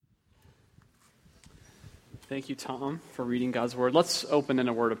Thank you, Tom, for reading God's word. Let's open in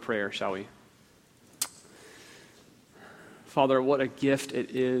a word of prayer, shall we? Father, what a gift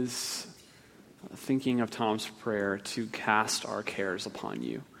it is, thinking of Tom's prayer, to cast our cares upon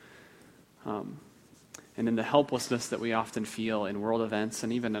you. And in the helplessness that we often feel in world events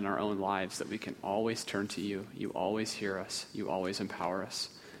and even in our own lives, that we can always turn to you. You always hear us. You always empower us.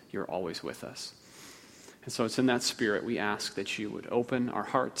 You're always with us. And so it's in that spirit we ask that you would open our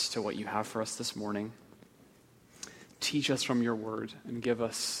hearts to what you have for us this morning. Teach us from your word and give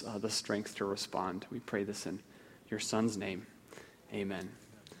us the strength to respond. We pray this in your son's name. Amen.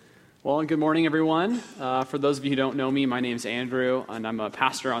 Well, good morning, everyone. For those of you who don't know me, my name is Andrew, and I'm a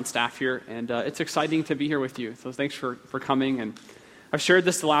pastor on staff here, and it's exciting to be here with you. So thanks for coming. And I've shared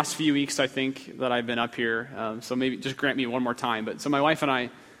this the last few weeks, I think, that I've been up here, so maybe just grant me one more time. But so my wife and I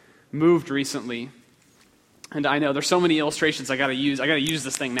moved recently, and I know there's so many illustrations I got to use. I got to use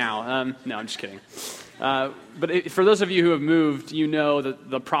this thing now. No, I'm just kidding. But for those of you who have moved, you know that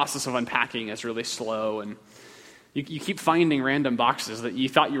the process of unpacking is really slow, and you keep finding random boxes that you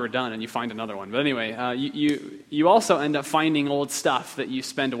thought you were done, and you find another one. But anyway, you also end up finding old stuff that you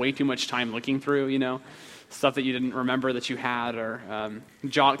spend way too much time looking through, stuff that you didn't remember that you had, or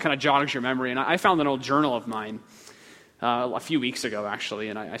kind of jogs your memory. And I found an old journal of mine a few weeks ago, actually,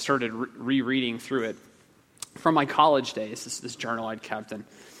 and I started rereading through it from my college days, this journal I'd kept. And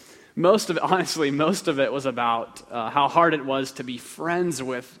most of it was about how hard it was to be friends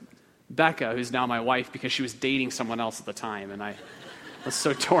with Becca, who's now my wife, because she was dating someone else at the time, and I was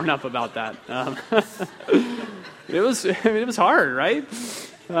so torn up about that. It was hard, right?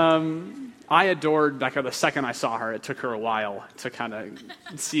 I adored Becca the second I saw her. It took her a while to kind of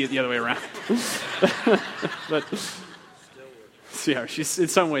see it the other way around. But yeah, she's in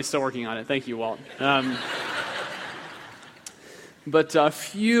some ways still working on it. Thank you, Walt. But a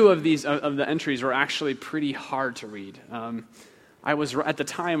few of the entries were actually pretty hard to read. I was, at the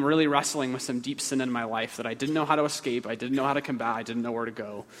time, really wrestling with some deep sin in my life that I didn't know how to escape, I didn't know how to combat, I didn't know where to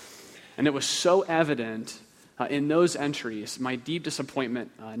go. And it was so evident in those entries, my deep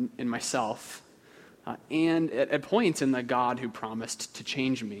disappointment in myself, and at points in the God who promised to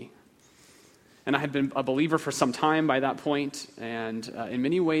change me. And I had been a believer for some time by that point, and in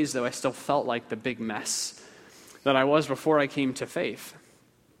many ways, though, I still felt like the big mess that I was before I came to faith.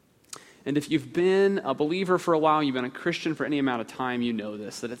 And if you've been a believer for a while, you've been a Christian for any amount of time, you know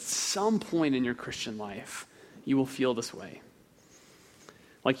this, that at some point in your Christian life, you will feel this way.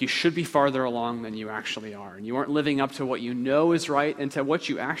 Like you should be farther along than you actually are. And you aren't living up to what you know is right and to what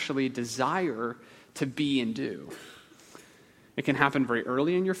you actually desire to be and do. It can happen very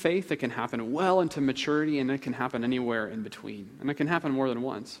early in your faith. It can happen well into maturity, and it can happen anywhere in between. And it can happen more than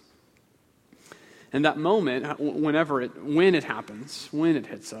once. And that moment, when it happens, when it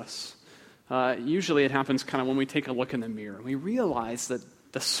hits us, usually it happens kind of when we take a look in the mirror. And we realize that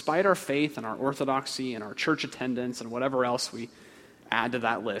despite our faith and our orthodoxy and our church attendance and whatever else we add to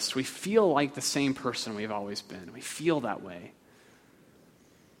that list, we feel like the same person we've always been. We feel that way.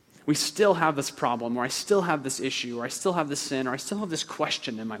 We still have this problem, or I still have this issue, or I still have this sin, or I still have this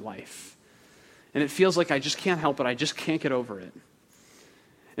question in my life. And it feels like I just can't help it. I just can't get over it.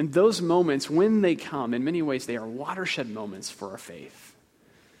 And those moments, when they come, in many ways, they are watershed moments for our faith.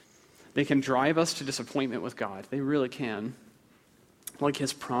 They can drive us to disappointment with God. They really can. Like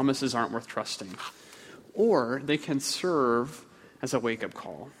his promises aren't worth trusting. Or they can serve as a wake-up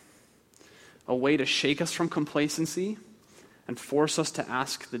call. A way to shake us from complacency and force us to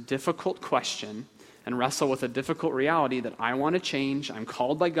ask the difficult question and wrestle with a difficult reality that I want to change, I'm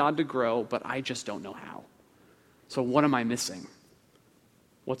called by God to grow, but I just don't know how. So what am I missing?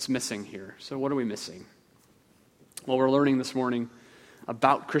 What's missing here? So what are we missing? Well, we're learning this morning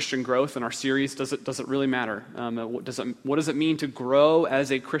about Christian growth in our series. Does it really matter? What does it mean to grow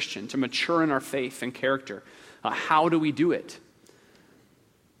as a Christian, to mature in our faith and character? How do we do it?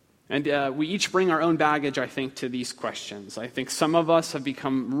 And we each bring our own baggage, I think, to these questions. I think some of us have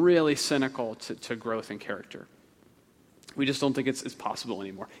become really cynical to growth and character. We just don't think it's possible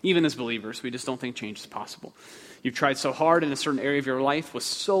anymore. Even as believers, we just don't think change is possible. You've tried so hard in a certain area of your life with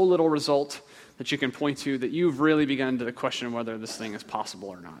so little result that you can point to that you've really begun to question whether this thing is possible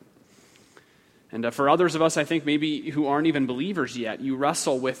or not. And for others of us, I think maybe who aren't even believers yet, you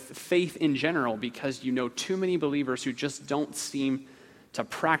wrestle with faith in general because you know too many believers who just don't seem to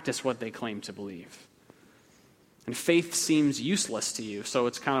practice what they claim to believe. And faith seems useless to you, so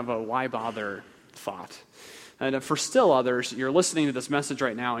it's kind of a why bother thought. And for still others, you're listening to this message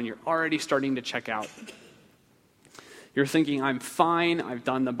right now and you're already starting to check out. You're thinking, I'm fine, I've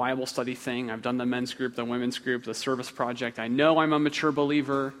done the Bible study thing, I've done the men's group, the women's group, the service project, I know I'm a mature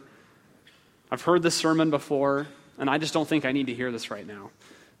believer, I've heard this sermon before, and I just don't think I need to hear this right now.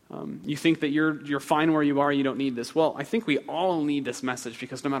 You think that you're fine where you are, you don't need this. Well, I think we all need this message,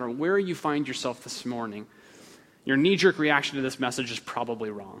 because no matter where you find yourself this morning, your knee-jerk reaction to this message is probably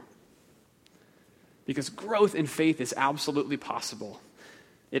wrong. Because growth in faith is absolutely possible.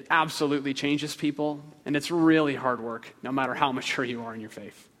 It absolutely changes people, and it's really hard work, no matter how mature you are in your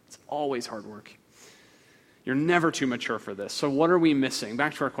faith. It's always hard work. You're never too mature for this. So what are we missing?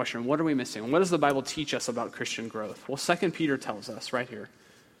 Back to our question, what are we missing? What does the Bible teach us about Christian growth? Well, 2 Peter tells us right here.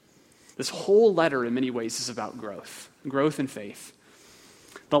 This whole letter, in many ways, is about growth in faith.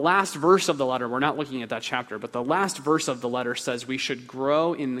 The last verse of the letter, we're not looking at that chapter, but the last verse of the letter says we should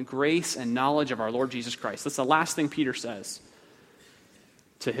grow in the grace and knowledge of our Lord Jesus Christ. That's the last thing Peter says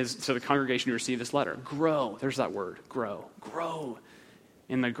to the congregation who received this letter. Grow, there's that word, grow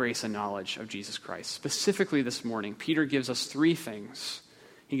in the grace and knowledge of Jesus Christ. Specifically this morning, Peter gives us three things.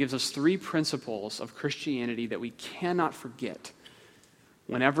 He gives us three principles of Christianity that we cannot forget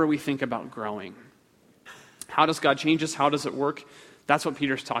whenever we think about growing. How does God change us? How does it work? That's what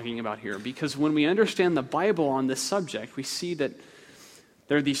Peter's talking about here. Because when we understand the Bible on this subject, we see that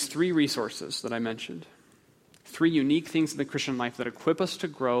there are these three resources that I mentioned. Three unique things in the Christian life that equip us to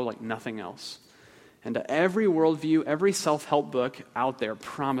grow like nothing else. And every worldview, every self-help book out there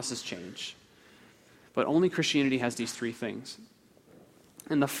promises change. But only Christianity has these three things.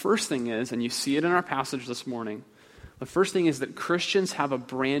 And the first thing is, and you see it in our passage this morning, the first thing is that Christians have a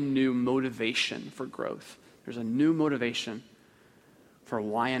brand new motivation for growth. There's a new motivation for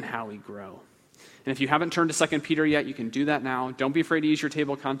why and how we grow. And if you haven't turned to 2 Peter yet, you can do that now. Don't be afraid to use your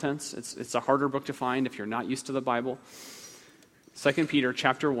table of contents. It's a harder book to find if you're not used to the Bible. 2 Peter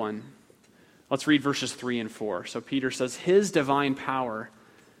chapter 1. Let's read verses 3 and 4. So Peter says, His divine power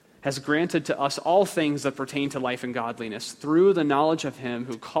has granted to us all things that pertain to life and godliness through the knowledge of Him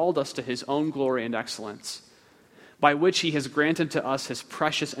who called us to His own glory and excellence, by which He has granted to us His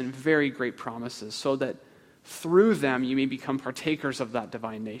precious and very great promises, so that through them you may become partakers of that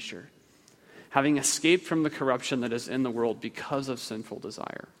divine nature, having escaped from the corruption that is in the world because of sinful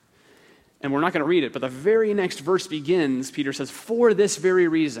desire. And we're not going to read it, but the very next verse begins, Peter says, for this very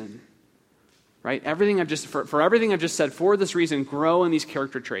reason, right? For everything I've just said, for this reason, grow in these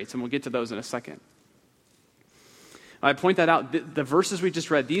character traits, and we'll get to those in a second. I point that out. The verses we just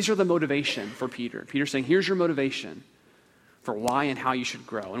read, these are the motivation for Peter. Peter's saying, here's your motivation for why and how you should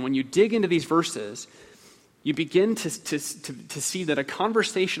grow. And when you dig into these verses, you begin to see that a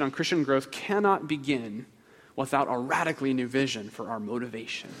conversation on Christian growth cannot begin without a radically new vision for our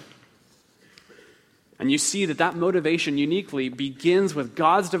motivation. And you see that motivation uniquely begins with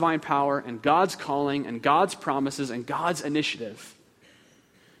God's divine power and God's calling and God's promises and God's initiative.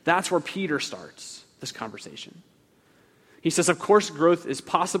 That's where Peter starts this conversation. He says, of course, growth is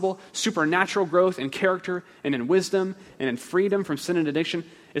possible. Supernatural growth in character and in wisdom and in freedom from sin and addiction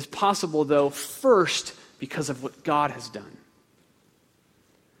is possible, though, first because of what God has done.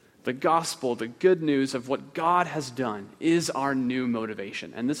 The gospel, the good news of what God has done, is our new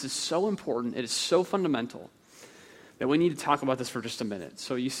motivation. And this is so important, it is so fundamental, that we need to talk about this for just a minute.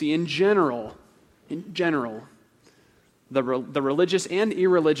 So you see, in general, the religious and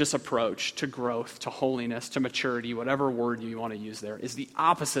irreligious approach to growth, to holiness, to maturity, whatever word you want to use there, is the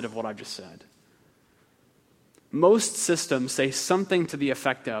opposite of what I've just said. Most systems say something to the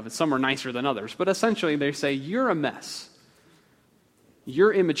effect of, and some are nicer than others, but essentially they say, you're a mess.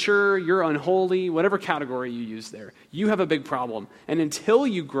 You're immature, you're unholy, whatever category you use there. You have a big problem. And until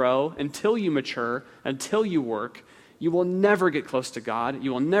you grow, until you mature, until you work, you will never get close to God.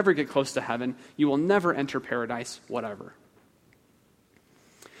 You will never get close to heaven. You will never enter paradise, whatever.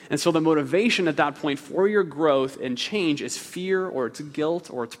 And so the motivation at that point for your growth and change is fear, or it's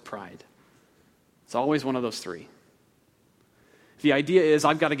guilt, or it's pride. It's always one of those three. The idea is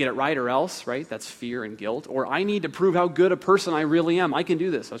I've got to get it right or else, right? That's fear and guilt. Or I need to prove how good a person I really am. I can do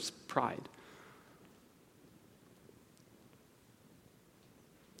this. That's pride.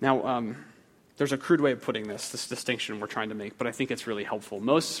 Now, there's a crude way of putting this distinction we're trying to make, but I think it's really helpful.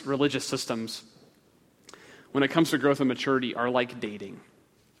 Most religious systems, when it comes to growth and maturity, are like dating.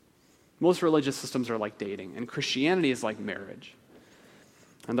 Most religious systems are like dating, and Christianity is like marriage.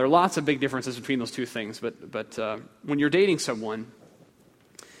 And there are lots of big differences between those two things, but when you're dating someone,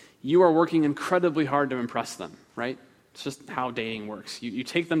 you are working incredibly hard to impress them, right? It's just how dating works. You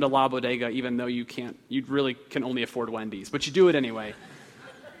take them to La Bodega even though you really can only afford Wendy's, but you do it anyway.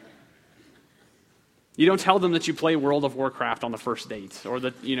 You don't tell them that you play World of Warcraft on the first date, or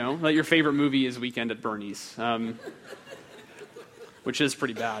that your favorite movie is Weekend at Bernie's, which is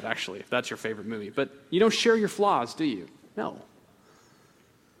pretty bad, actually, if that's your favorite movie. But you don't share your flaws, do you? No.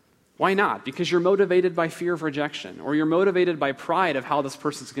 Why not? Because you're motivated by fear of rejection, or you're motivated by pride of how this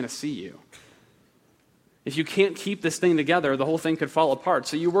person's going to see you. If you can't keep this thing together, the whole thing could fall apart.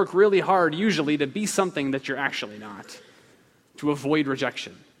 So you work really hard, usually, to be something that you're actually not, to avoid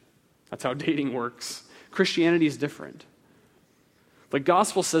rejection. That's how dating works. Christianity is different. The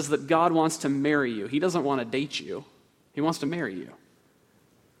gospel says that God wants to marry you. He doesn't want to date you. He wants to marry you.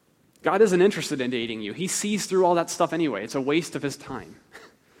 God isn't interested in dating you. He sees through all that stuff anyway. It's a waste of his time.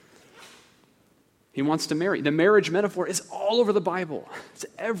 He wants to marry. The marriage metaphor is all over the Bible. It's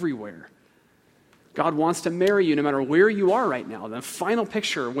everywhere. God wants to marry you no matter where you are right now. The final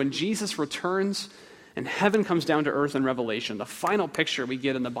picture, when Jesus returns and heaven comes down to earth in Revelation, the final picture we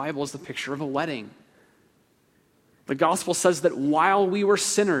get in the Bible is the picture of a wedding. The gospel says that while we were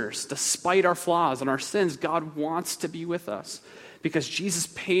sinners, despite our flaws and our sins, God wants to be with us because Jesus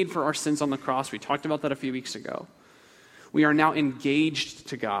paid for our sins on the cross. We talked about that a few weeks ago. We are now engaged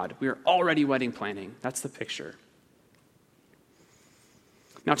to God. We are already wedding planning. That's the picture.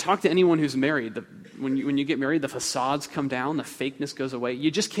 Now, talk to anyone who's married. When you get married, the facades come down, the fakeness goes away. You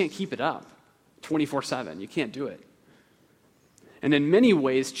just can't keep it up 24/7. You can't do it. And in many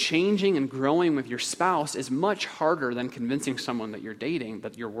ways, changing and growing with your spouse is much harder than convincing someone that you're dating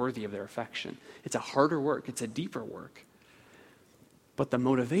that you're worthy of their affection. It's a harder work. It's a deeper work. But the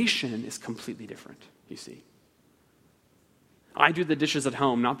motivation is completely different, you see. I do the dishes at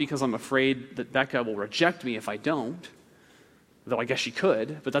home, not because I'm afraid that Becca will reject me if I don't, though I guess she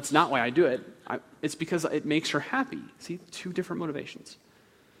could, but that's not why I do it. It's because it makes her happy. See, two different motivations.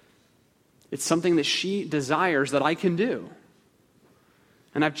 It's something that she desires that I can do.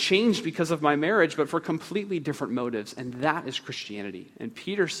 And I've changed because of my marriage, but for completely different motives, and that is Christianity. And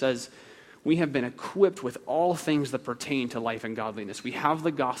Peter says we have been equipped with all things that pertain to life and godliness. We have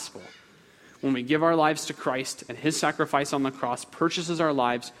the gospel. When we give our lives to Christ and his sacrifice on the cross purchases our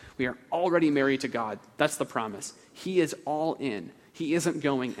lives, we are already married to God. That's the promise. He is all in. He isn't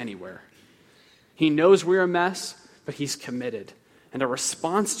going anywhere. He knows we're a mess, but he's committed. And a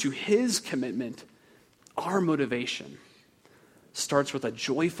response to his commitment, our motivation, starts with a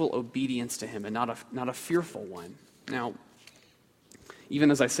joyful obedience to him and not a fearful one. Now, even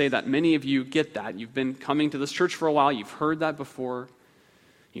as I say that, many of you get that. You've been coming to this church for a while. You've heard that before.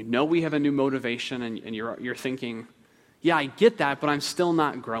 You know we have a new motivation, and you're thinking, yeah, I get that, but I'm still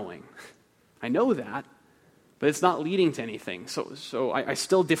not growing. I know that, but it's not leading to anything. So I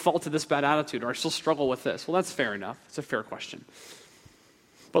still default to this bad attitude, or I still struggle with this. Well, that's fair enough. It's a fair question.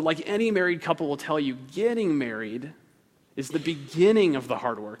 But like any married couple will tell you, getting married is the beginning of the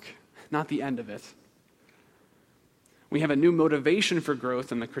hard work, not the end of it. We have a new motivation for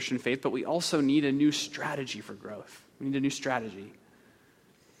growth in the Christian faith, but we also need a new strategy for growth. We need a new strategy.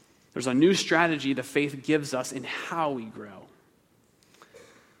 There's a new strategy the faith gives us in how we grow.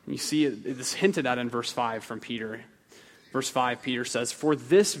 And you see it's hinted at in verse 5 from Peter. Verse 5, Peter says, "For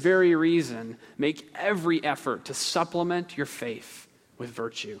this very reason, make every effort to supplement your faith with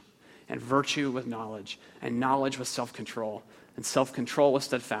virtue, and virtue with knowledge, and knowledge with self-control, and self-control with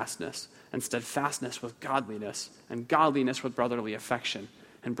steadfastness, and steadfastness with godliness, and godliness with brotherly affection,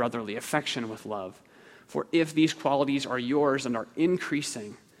 and brotherly affection with love. For if these qualities are yours and are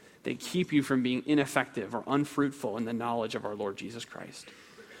increasing, they keep you from being ineffective or unfruitful in the knowledge of our Lord Jesus Christ.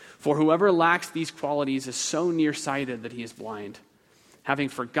 For whoever lacks these qualities is so nearsighted that he is blind, having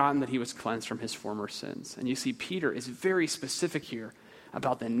forgotten that he was cleansed from his former sins." And you see, Peter is very specific here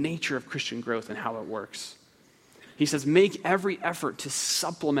about the nature of Christian growth and how it works. He says, make every effort to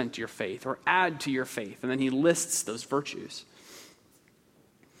supplement your faith or add to your faith. And then he lists those virtues.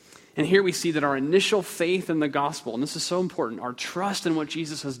 And here we see that our initial faith in the gospel, and this is so important, our trust in what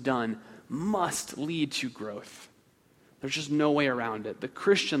Jesus has done must lead to growth. There's just no way around it. The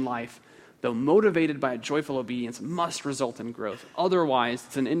Christian life, though motivated by a joyful obedience, must result in growth. Otherwise,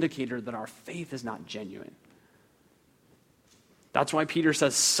 it's an indicator that our faith is not genuine. That's why Peter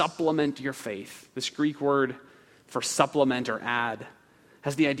says, supplement your faith. This Greek word for supplement or add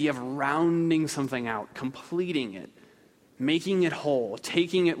has the idea of rounding something out, completing it, making it whole,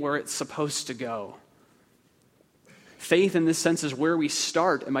 taking it where it's supposed to go. Faith in this sense is where we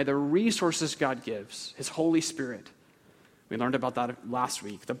start, and by the resources God gives, his Holy Spirit. We learned about that last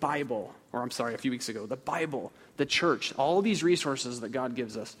week. A few weeks ago. The Bible, the church, all these resources that God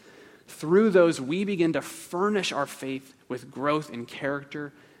gives us. Through those, we begin to furnish our faith with growth in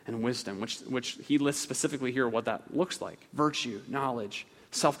character and wisdom, which he lists specifically here what that looks like. Virtue, knowledge,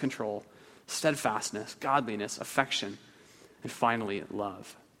 self-control, steadfastness, godliness, affection, and finally,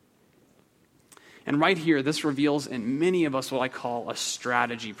 love. And right here, this reveals in many of us what I call a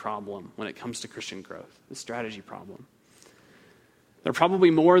strategy problem when it comes to Christian growth. A strategy problem. There are probably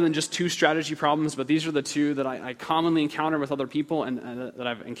more than just two strategy problems, but these are the two that I commonly encounter with other people and that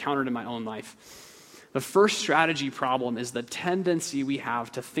I've encountered in my own life. The first strategy problem is the tendency we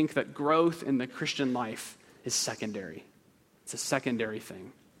have to think that growth in the Christian life is secondary. It's a secondary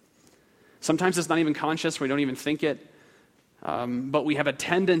thing. Sometimes it's not even conscious, we don't even think it, but we have a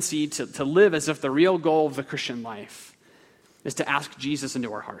tendency to live as if the real goal of the Christian life is to ask Jesus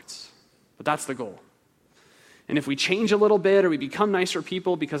into our hearts. But that's the goal. And if we change a little bit or we become nicer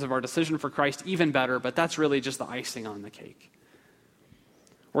people because of our decision for Christ, even better, but that's really just the icing on the cake.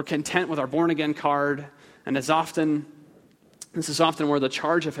 We're content with our born-again card, and this is often where the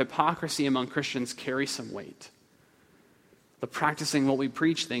charge of hypocrisy among Christians carries some weight. The practicing what we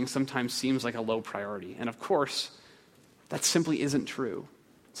preach thing sometimes seems like a low priority. And of course, that simply isn't true.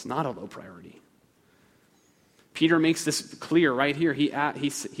 It's not a low priority. Peter makes this clear right here.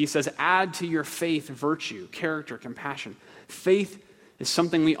 He says, add to your faith virtue, character, compassion. Faith is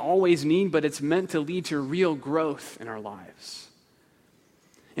something we always need, but it's meant to lead to real growth in our lives.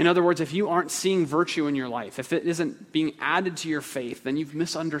 In other words, if you aren't seeing virtue in your life, if it isn't being added to your faith, then you've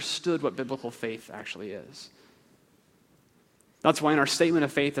misunderstood what biblical faith actually is. That's why in our statement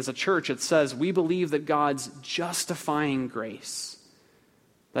of faith as a church, it says, we believe that God's justifying grace,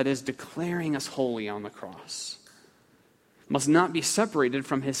 that is, declaring us holy on the cross, must not be separated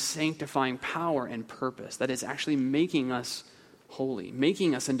from his sanctifying power and purpose, that is, actually making us holy,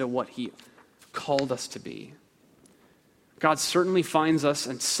 making us into what he called us to be. God certainly finds us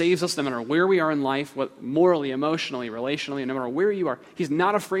and saves us no matter where we are in life, what morally, emotionally, relationally, no matter where you are. He's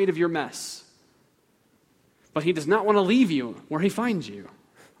not afraid of your mess. But he does not want to leave you where he finds you.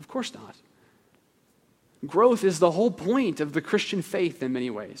 Of course not. Growth is the whole point of the Christian faith in many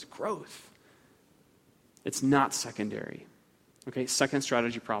ways. Growth. It's not secondary. Okay, second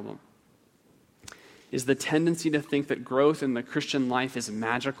strategy problem is the tendency to think that growth in the Christian life is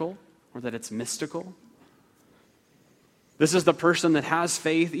magical or that it's mystical. This is the person that has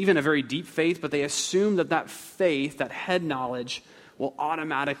faith, even a very deep faith, but they assume that that faith, that head knowledge, will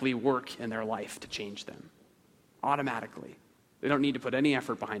automatically work in their life to change them. Automatically. They don't need to put any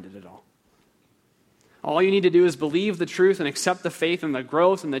effort behind it at all. All you need to do is believe the truth and accept the faith, and the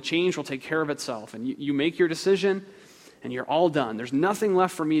growth and the change will take care of itself. And you make your decision, and you're all done. There's nothing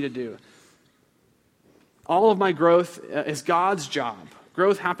left for me to do. All of my growth is God's job.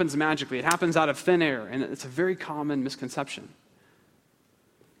 Growth happens magically. It happens out of thin air, and it's a very common misconception.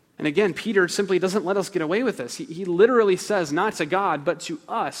 And again, Peter simply doesn't let us get away with this. He literally says, not to God, but to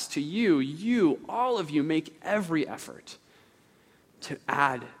us, to you, all of you, make every effort to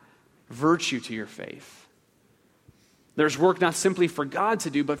add virtue to your faith. There's work not simply for God to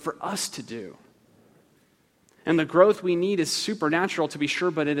do, but for us to do. And the growth we need is supernatural, to be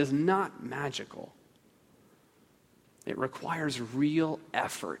sure, but it is not magical. It requires real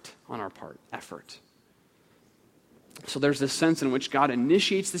effort on our part, effort. So there's this sense in which God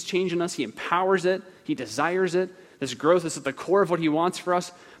initiates this change in us. He empowers it. He desires it. This growth is at the core of what he wants for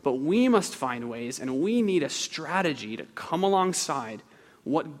us. But we must find ways, and we need a strategy to come alongside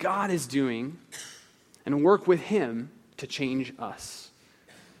what God is doing and work with him to change us.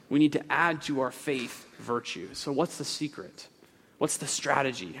 We need to add to our faith virtue. So what's the secret? What's the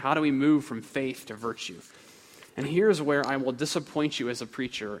strategy? How do we move from faith to virtue? And here's where I will disappoint you as a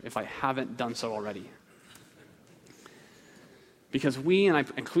preacher if I haven't done so already. Because we, and I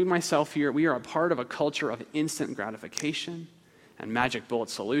include myself here, we are a part of a culture of instant gratification and magic bullet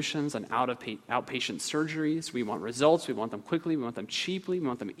solutions and outpatient surgeries. We want results. We want them quickly. We want them cheaply. We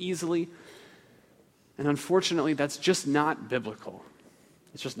want them easily. And unfortunately, that's just not biblical.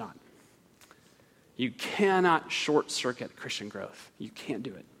 It's just not. You cannot short-circuit Christian growth. You can't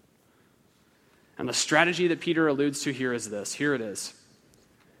do it. And the strategy that Peter alludes to here is this. Here it is.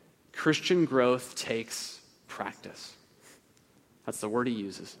 Christian growth takes practice. That's the word he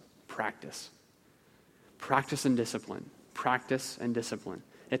uses. Practice. Practice and discipline. Practice and discipline.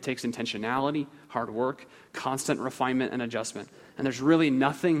 It takes intentionality, hard work, constant refinement and adjustment. And there's really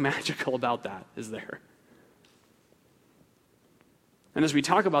nothing magical about that, is there? And as we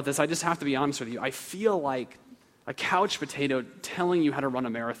talk about this, I just have to be honest with you. I feel like a couch potato telling you how to run a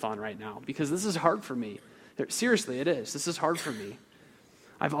marathon right now, because this is hard for me. Seriously, it is. This is hard for me.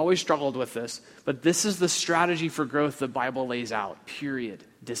 I've always struggled with this, but this is the strategy for growth the Bible lays out, period.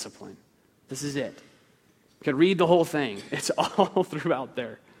 Discipline. This is it. You could read the whole thing. It's all throughout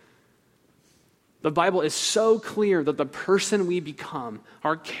there. The Bible is so clear that the person we become,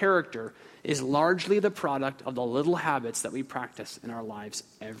 our character, is largely the product of the little habits that we practice in our lives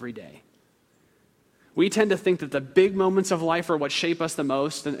every day. We tend to think that the big moments of life are what shape us the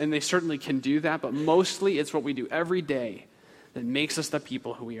most, and they certainly can do that, but mostly it's what we do every day that makes us the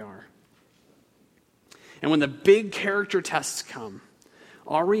people who we are. And when the big character tests come,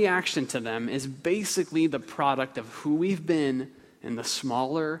 our reaction to them is basically the product of who we've been in the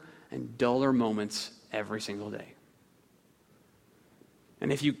smaller and duller moments every single day.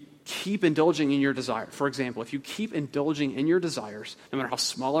 And if you keep indulging in your desire, for example, if you keep indulging in your desires, no matter how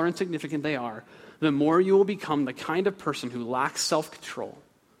small or insignificant they are, the more you will become the kind of person who lacks self-control.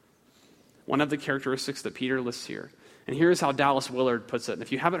 One of the characteristics that Peter lists here. And here's how Dallas Willard puts it. And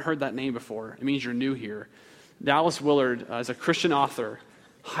if you haven't heard that name before, it means you're new here. Dallas Willard is a Christian author,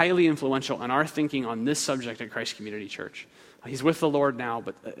 highly influential in our thinking on this subject at Christ Community Church. He's with the Lord now,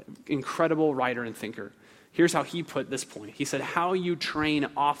 but incredible writer and thinker. Here's how he put this point. He said, how you train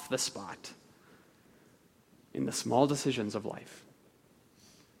off the spot in the small decisions of life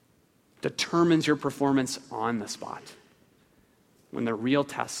determines your performance on the spot when the real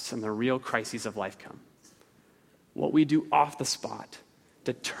tests and the real crises of life come. What we do off the spot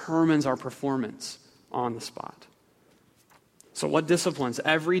determines our performance on the spot. So what disciplines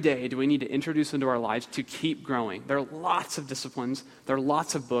every day do we need to introduce into our lives to keep growing? There are lots of disciplines. There are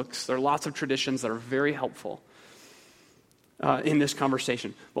lots of books. There are lots of traditions that are very helpful in this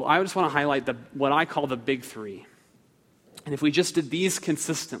conversation. Well, I just want to highlight what I call the big three. And if we just did these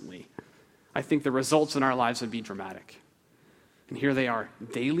consistently, I think the results in our lives would be dramatic. And here they are.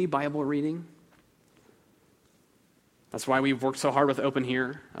 Daily Bible reading. That's why we've worked so hard with Open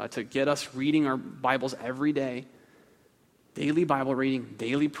Here to get us reading our Bibles every day. Daily Bible reading,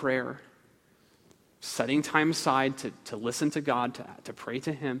 daily prayer, setting time aside to listen to God, to pray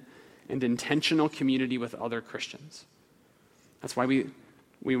to Him, and intentional community with other Christians. That's why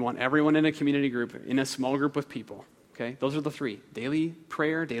we want everyone in a community group, in a small group with people. Okay, those are the three. Daily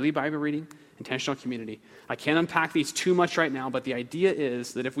prayer, daily Bible reading, intentional community. I can't unpack these too much right now, but the idea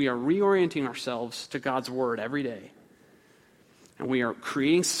is that if we are reorienting ourselves to God's Word every day, and we are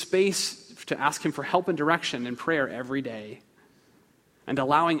creating space to ask Him for help and direction in prayer every day, and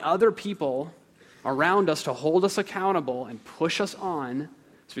allowing other people around us to hold us accountable and push us on,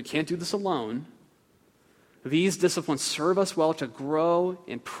 so we can't do this alone, these disciplines serve us well to grow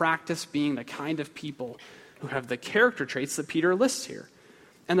and practice being the kind of people who have the character traits that Peter lists here.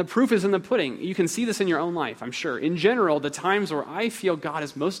 And the proof is in the pudding. You can see this in your own life, I'm sure. In general, the times where I feel God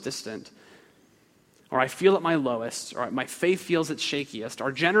is most distant, or I feel at my lowest, or my faith feels its shakiest,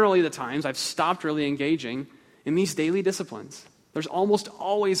 are generally the times I've stopped really engaging in these daily disciplines. There's almost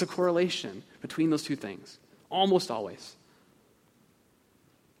always a correlation between those two things. Almost always.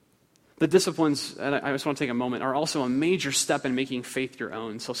 The disciplines, and I just want to take a moment, are also a major step in making faith your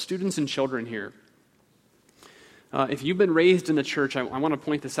own. So students and children here, if you've been raised in the church, I want to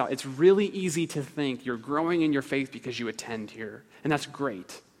point this out. It's really easy to think you're growing in your faith because you attend here, and that's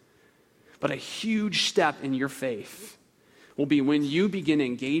great. But a huge step in your faith will be when you begin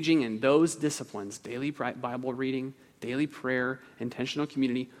engaging in those disciplines, daily Bible reading, daily prayer, intentional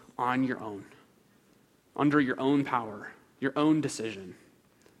community, on your own, under your own power, your own decision.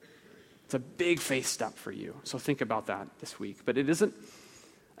 It's a big faith step for you. So think about that this week. But it isn't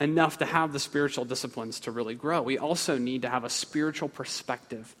enough to have the spiritual disciplines to really grow. We also need to have a spiritual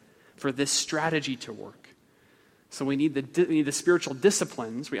perspective for this strategy to work. So we need the spiritual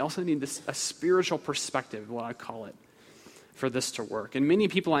disciplines. We also need a spiritual perspective, what I call it, for this to work. And many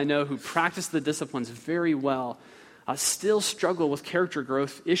people I know who practice the disciplines very well still struggle with character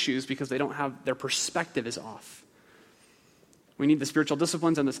growth issues because they don't have, their perspective is off. We need the spiritual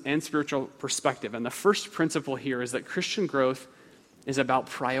disciplines and spiritual perspective. And the first principle here is that Christian growth is about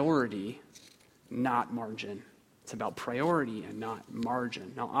priority, not margin. It's about priority and not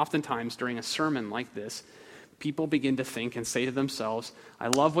margin. Now, oftentimes during a sermon like this, people begin to think and say to themselves, I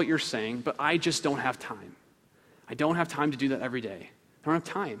love what you're saying, but I just don't have time. I don't have time to do that every day. I don't have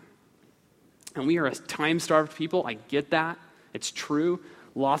time. And we are a time-starved people. I get that. It's true.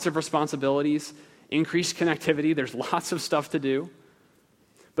 Lots of responsibilities, increased connectivity. There's lots of stuff to do.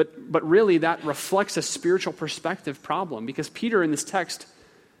 But really, that reflects a spiritual perspective problem, because Peter in this text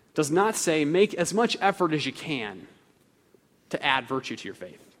does not say, make as much effort as you can to add virtue to your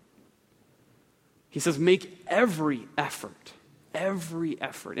faith. He says, make every effort. Every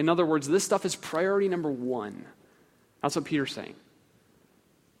effort. In other words, this stuff is priority number one. That's what Peter's saying.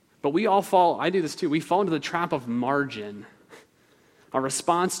 But we all fall, I do this too, we fall into the trap of margin. Our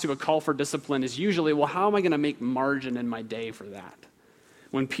response to a call for discipline is usually, well, how am I going to make margin in my day for that?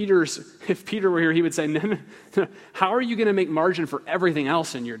 If Peter were here, he would say, no, how are you going to make margin for everything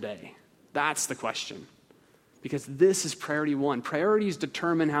else in your day? That's the question. Because this is priority one. Priorities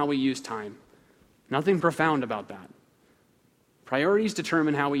determine how we use time. Nothing profound about that. Priorities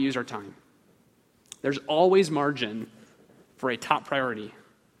determine how we use our time. There's always margin for a top priority.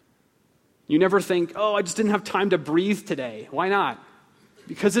 You never think, oh, I just didn't have time to breathe today. Why not?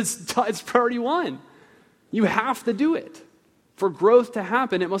 Because it's priority one. You have to do it. For growth to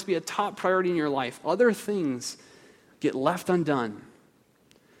happen, it must be a top priority in your life. Other things get left undone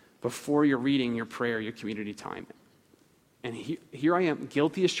before you're reading your prayer, your community time. And here I am,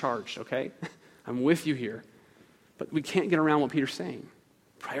 guilty as charged, okay? I'm with you here. But we can't get around what Peter's saying.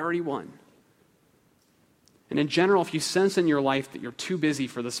 Priority one. And in general, if you sense in your life that you're too busy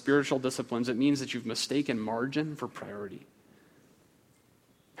for the spiritual disciplines, it means that you've mistaken margin for priority.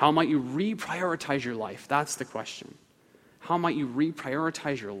 How might you reprioritize your life? That's the question. How might you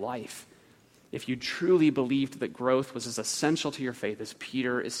reprioritize your life if you truly believed that growth was as essential to your faith as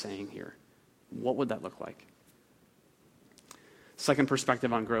Peter is saying here? What would that look like? Second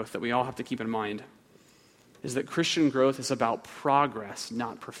perspective on growth that we all have to keep in mind is that Christian growth is about progress,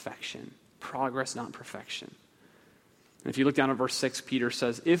 not perfection. Progress, not perfection. And if you look down at verse 6, Peter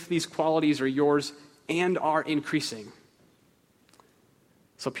says, if these qualities are yours and are increasing.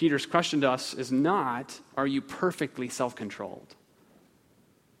 So Peter's question to us is not, are you perfectly self-controlled?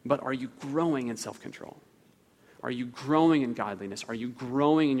 But are you growing in self-control? Are you growing in godliness? Are you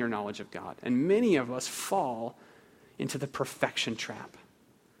growing in your knowledge of God? And many of us fall into the perfection trap.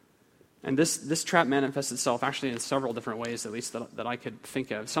 And this trap manifests itself actually in several different ways, at least that I could think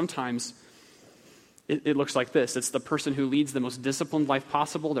of. Sometimes it looks like this. It's the person who leads the most disciplined life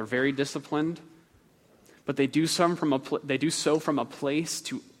possible. They're very disciplined, but they do so from a place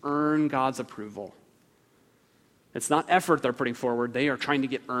to earn God's approval. It's not effort they're putting forward. They are trying to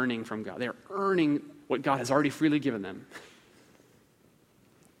get earning from God. They are earning what God has already freely given them.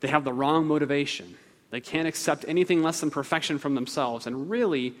 They have the wrong motivation. They can't accept anything less than perfection from themselves. And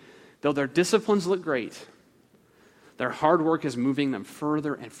really, though their disciplines look great, their hard work is moving them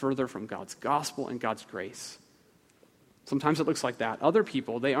further and further from God's gospel and God's grace. Sometimes it looks like that. Other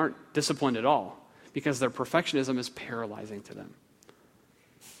people, they aren't disciplined at all because their perfectionism is paralyzing to them.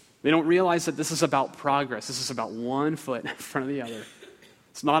 They don't realize that this is about progress. This is about one foot in front of the other.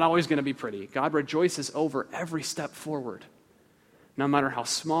 It's not always going to be pretty. God rejoices over every step forward, no matter how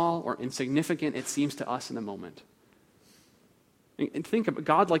small or insignificant it seems to us in the moment. And think of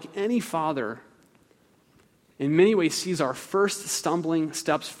God, like any father, in many ways sees our first stumbling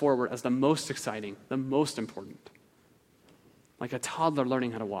steps forward as the most exciting, the most important. Like a toddler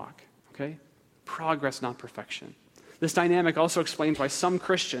learning how to walk, okay? Progress, not perfection. This dynamic also explains why some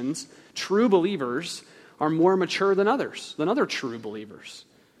Christians, true believers, are more mature than others, than other true believers.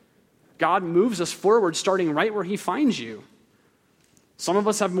 God moves us forward starting right where he finds you. Some of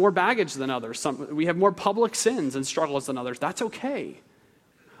us have more baggage than others. We have more public sins and struggles than others. That's okay.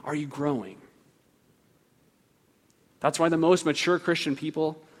 Are you growing? That's why the most mature Christian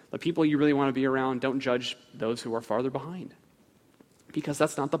people, the people you really want to be around, don't judge those who are farther behind. Because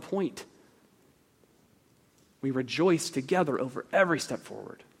that's not the point. We rejoice together over every step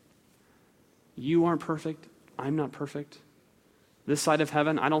forward. You aren't perfect. I'm not perfect. This side of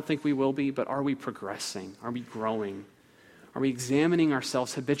heaven, I don't think we will be, but are we progressing? Are we growing? Are we examining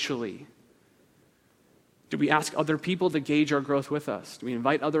ourselves habitually? Do we ask other people to gauge our growth with us? Do we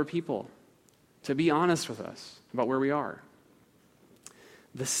invite other people to be honest with us about where we are?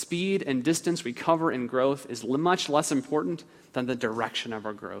 The speed and distance we cover in growth is much less important than the direction of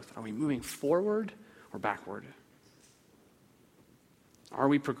our growth. Are we moving forward or backward? Are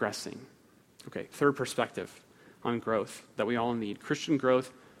we progressing? Okay, third perspective on growth that we all need. Christian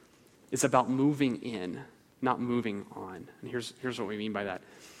growth is about moving in, not moving on. And here's what we mean by that.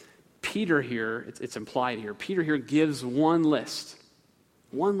 Peter here, it's implied here, Peter here gives one list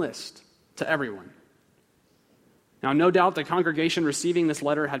to everyone. Now, no doubt the congregation receiving this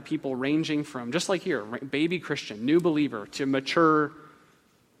letter had people ranging from, just like here, baby Christian, new believer, to mature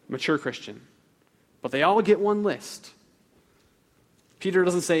Christian. But they all get one list. Peter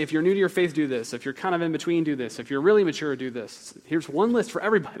doesn't say, if you're new to your faith, do this. If you're kind of in between, do this. If you're really mature, do this. Here's one list for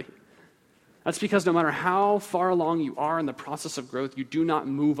everybody. That's because no matter how far along you are in the process of growth, you do not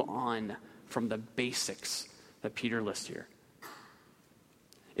move on from the basics that Peter lists here.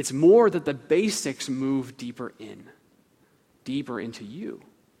 It's more that the basics move deeper into you.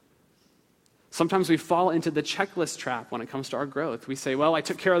 Sometimes we fall into the checklist trap when it comes to our growth. We say, well, I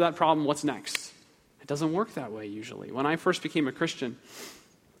took care of that problem, what's next? It doesn't work that way usually. When I first became a Christian,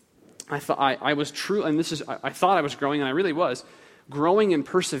 I thought I was true, and I thought I was growing, and I really was, growing in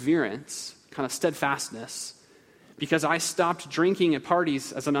perseverance, kind of steadfastness, because I stopped drinking at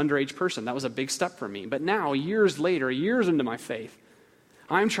parties as an underage person. That was a big step for me. But now, years later, years into my faith,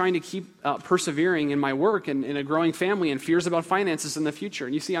 I'm trying to keep persevering in my work and in a growing family and fears about finances in the future.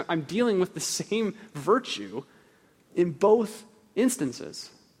 And you see, I'm dealing with the same virtue in both instances.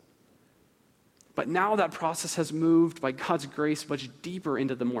 But now that process has moved by God's grace much deeper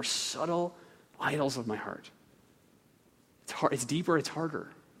into the more subtle idols of my heart. It's hard, it's deeper, it's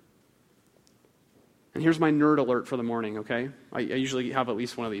harder. And here's my nerd alert for the morning, okay? I usually have at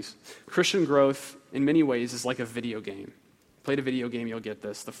least one of these. Christian growth, in many ways, is like a video game. Played a video game, you'll get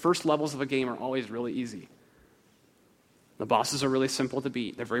this. The first levels of a game are always really easy. The bosses are really simple to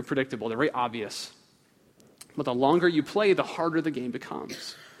beat. They're very predictable. They're very obvious. But the longer you play, the harder the game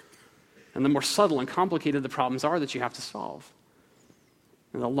becomes. And the more subtle and complicated the problems are that you have to solve.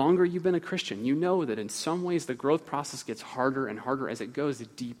 And the longer you've been a Christian, you know that in some ways the growth process gets harder and harder as it goes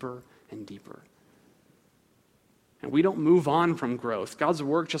deeper and deeper. And we don't move on from growth. God's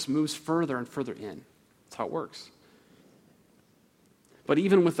work just moves further and further in. That's how it works. But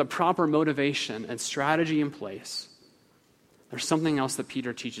even with the proper motivation and strategy in place, there's something else that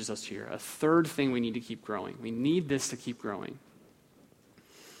Peter teaches us here. A third thing we need to keep growing. We need this to keep growing.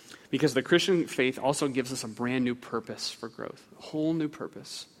 Because the Christian faith also gives us a brand new purpose for growth. A whole new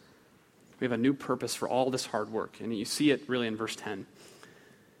purpose. We have a new purpose for all this hard work. And you see it really in verse 10.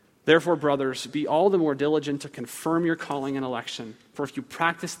 Therefore, brothers, be all the more diligent to confirm your calling and election. For if you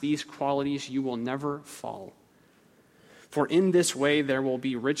practice these qualities, you will never fall. For in this way there will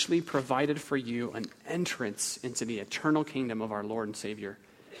be richly provided for you an entrance into the eternal kingdom of our Lord and Savior,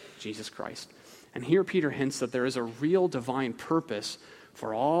 Jesus Christ. And here Peter hints that there is a real divine purpose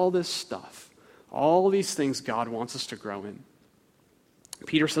for all this stuff, all these things God wants us to grow in.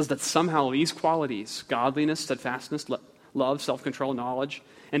 Peter says that somehow these qualities, godliness, steadfastness, love, self-control, knowledge,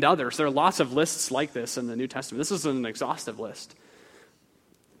 and others, there are lots of lists like this in the New Testament. This isn't an exhaustive list.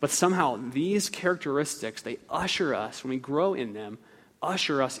 But somehow these characteristics, they usher us, when we grow in them,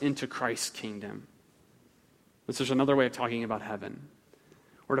 usher us into Christ's kingdom. This is another way of talking about heaven.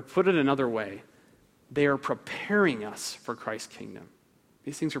 Or to put it another way, they are preparing us for Christ's kingdom.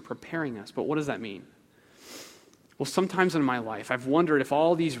 These things are preparing us. But what does that mean? Well, sometimes in my life, I've wondered if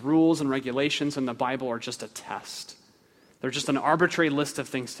all these rules and regulations in the Bible are just a test. They're just an arbitrary list of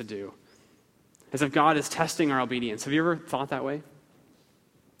things to do. As if God is testing our obedience. Have you ever thought that way?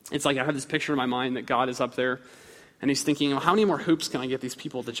 It's like I have this picture in my mind that God is up there and he's thinking, how many more hoops can I get these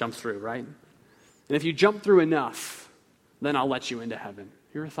people to jump through, right? And if you jump through enough, then I'll let you into heaven.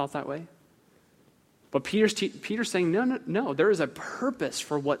 You ever thought that way? But Peter's saying, no, there is a purpose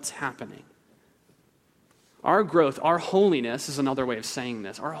for what's happening. Our growth, our holiness is another way of saying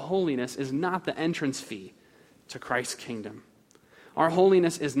this. Our holiness is not the entrance fee to Christ's kingdom. Our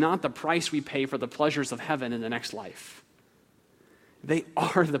holiness is not the price we pay for the pleasures of heaven in the next life. They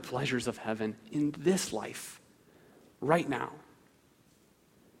are the pleasures of heaven in this life, right now.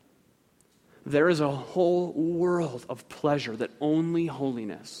 There is a whole world of pleasure that only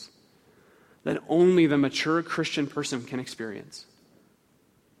holiness, that only the mature Christian person can experience.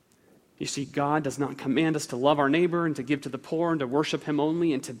 You see, God does not command us to love our neighbor and to give to the poor and to worship him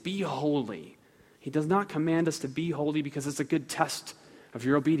only and to be holy. He does not command us to be holy because it's a good test of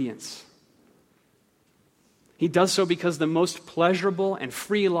your obedience. He does so because the most pleasurable and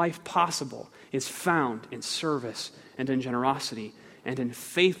free life possible is found in service and in generosity and in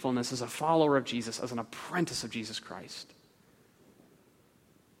faithfulness as a follower of Jesus, as an apprentice of Jesus Christ.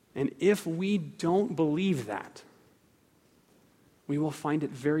 And if we don't believe that, we will find it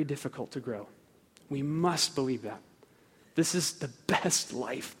very difficult to grow. We must believe that. This is the best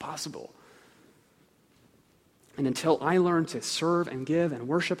life possible. And until I learn to serve and give and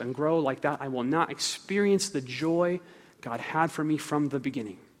worship and grow like that, I will not experience the joy God had for me from the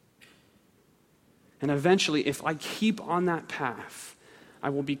beginning. And eventually, if I keep on that path, I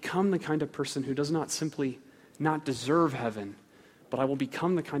will become the kind of person who does not simply not deserve heaven, but I will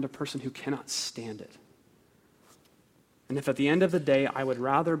become the kind of person who cannot stand it. And if at the end of the day, I would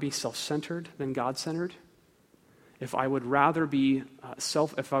rather be self-centered than God-centered, if I would rather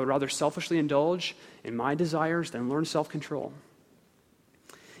selfishly indulge in my desires than learn self-control,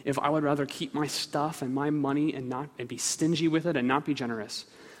 if I would rather keep my stuff and my money and be stingy with it and not be generous,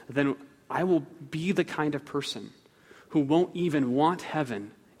 then I will be the kind of person who won't even want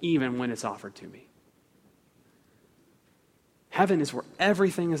heaven even when it's offered to me. Heaven is where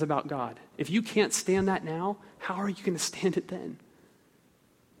everything is about God. If you can't stand that now, how are you going to stand it then?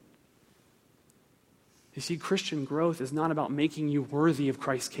 You see, Christian growth is not about making you worthy of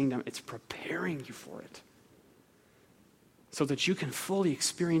Christ's kingdom. It's preparing you for it so that you can fully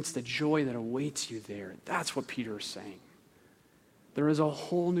experience the joy that awaits you there. That's what Peter is saying. There is a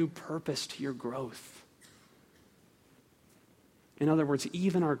whole new purpose to your growth. In other words,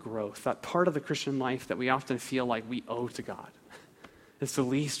 even our growth, that part of the Christian life that we often feel like we owe to God, it's the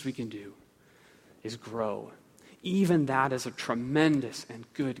least we can do, is grow. even that is a tremendous and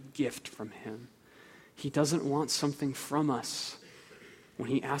good gift from him. He doesn't want something from us. When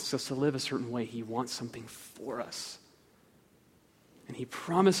he asks us to live a certain way, he wants something for us. And he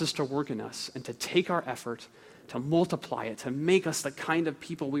promises to work in us and to take our effort, to multiply it, to make us the kind of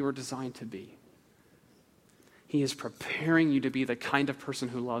people we were designed to be. He is preparing you to be the kind of person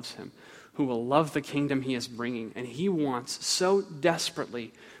who loves him, who will love the kingdom he is bringing. And he wants so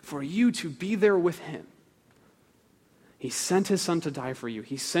desperately for you to be there with him. He sent his son to die for you.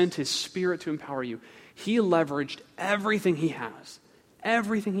 He sent his Spirit to empower you. He leveraged everything he has,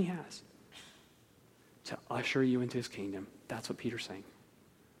 to usher you into his kingdom. That's what Peter's saying.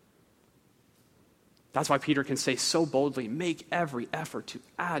 That's why Peter can say so boldly, make every effort to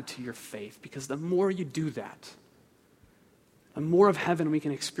add to your faith, because the more you do that, the more of heaven we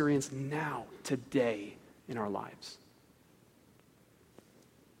can experience now, today, in our lives.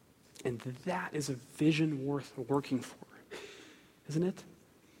 And that is a vision worth working for, isn't it?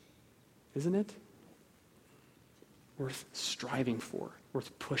 Isn't it? Worth striving for,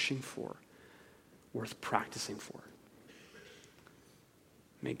 worth pushing for, worth practicing for.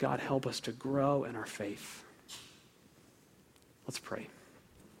 May God help us to grow in our faith. Let's pray.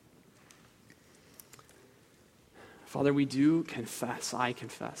 Father, we do confess, I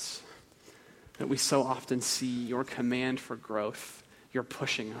confess, that we so often see your command for growth, your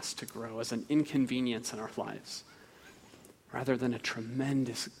pushing us to grow, as an inconvenience in our lives, rather than a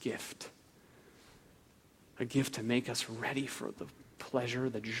tremendous gift. A gift to make us ready for the pleasure,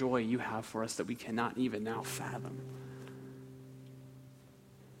 the joy you have for us that we cannot even now fathom.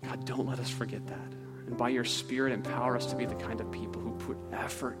 God, don't let us forget that. And by your Spirit, empower us to be the kind of people who put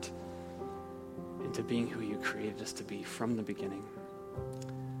effort into being who you created us to be from the beginning.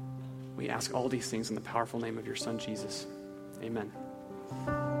 We ask all these things in the powerful name of your Son, Jesus. Amen.